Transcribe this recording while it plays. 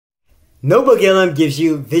NotebookLM gives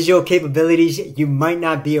you visual capabilities you might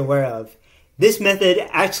not be aware of. This method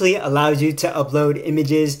actually allows you to upload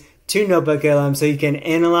images to NotebookLM so you can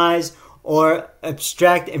analyze or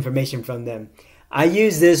abstract information from them. I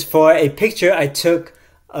use this for a picture I took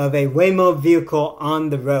of a Waymo vehicle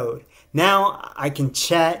on the road. Now I can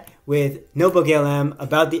chat with NotebookLM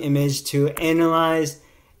about the image to analyze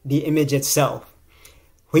the image itself.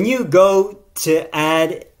 When you go to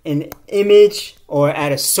add an image or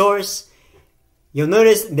add a source, you'll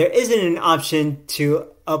notice there isn't an option to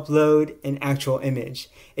upload an actual image.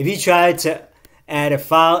 If you try to add a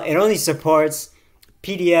file, it only supports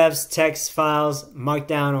PDFs, text files,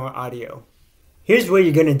 Markdown, or audio. Here's what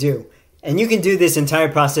you're going to do. And you can do this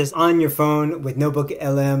entire process on your phone with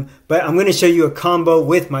NotebookLM, but I'm going to show you a combo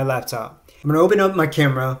with my laptop. I'm going to open up my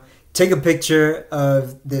camera, take a picture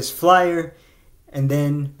of this flyer, and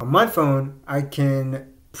then on my phone, I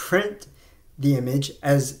can print the image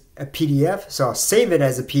as a PDF. So I'll save it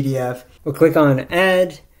as a PDF. We'll click on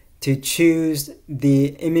Add to choose the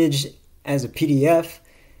image as a PDF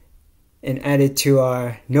and add it to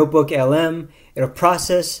our NotebookLM. It'll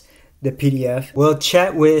process the PDF. We'll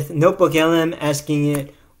chat with NotebookLM asking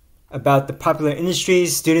it about the popular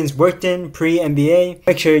industries students worked in pre-MBA.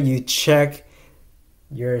 Make sure you check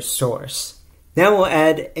your source. Now we'll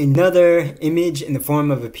add another image in the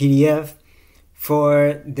form of a PDF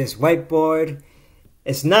for this whiteboard.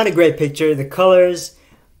 It's not a great picture. The colors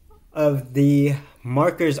of the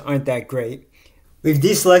markers aren't that great. We've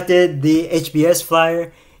deselected the HBS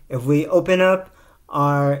flyer. If we open up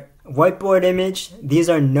our whiteboard image, these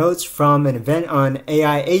are notes from an event on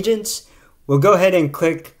AI agents. We'll go ahead and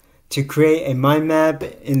click to create a mind map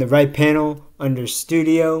in the right panel under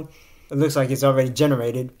Studio. It looks like it's already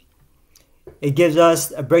generated. It gives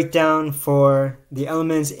us a breakdown for the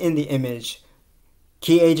elements in the image.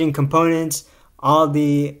 Key agent components, all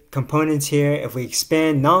the components here. If we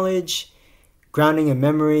expand knowledge, grounding and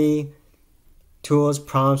memory, tools,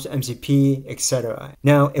 prompts, MCP, etc.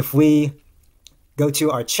 Now, if we go to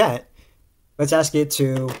our chat, let's ask it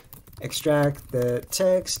to extract the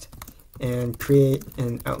text and create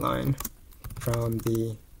an outline from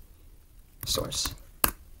the source.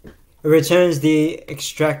 It returns the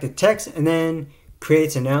extracted text and then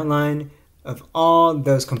creates an outline of all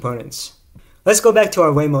those components. Let's go back to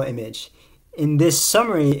our Waymo image. In this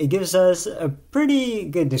summary, it gives us a pretty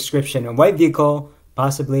good description. A white vehicle,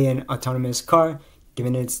 possibly an autonomous car,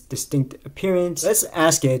 given its distinct appearance. Let's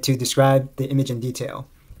ask it to describe the image in detail,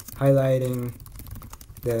 highlighting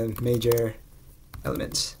the major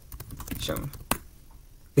elements shown.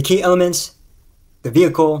 The key elements: the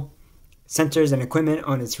vehicle, sensors and equipment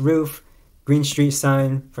on its roof, green street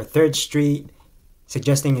sign for 3rd Street,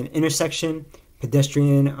 suggesting an intersection,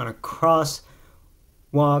 pedestrian on a crosswalk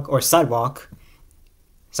or sidewalk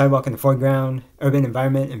in the foreground, urban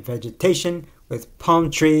environment and vegetation with palm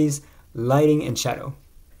trees, lighting and shadow.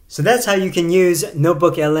 So that's how you can use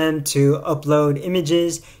NotebookLM to upload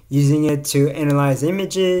images, using it to analyze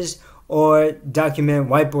images or document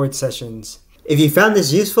whiteboard sessions. If you found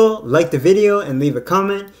this useful, like the video and leave a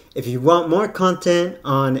comment. If you want more content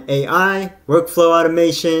on AI, workflow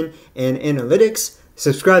automation, and analytics,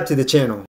 subscribe to the channel.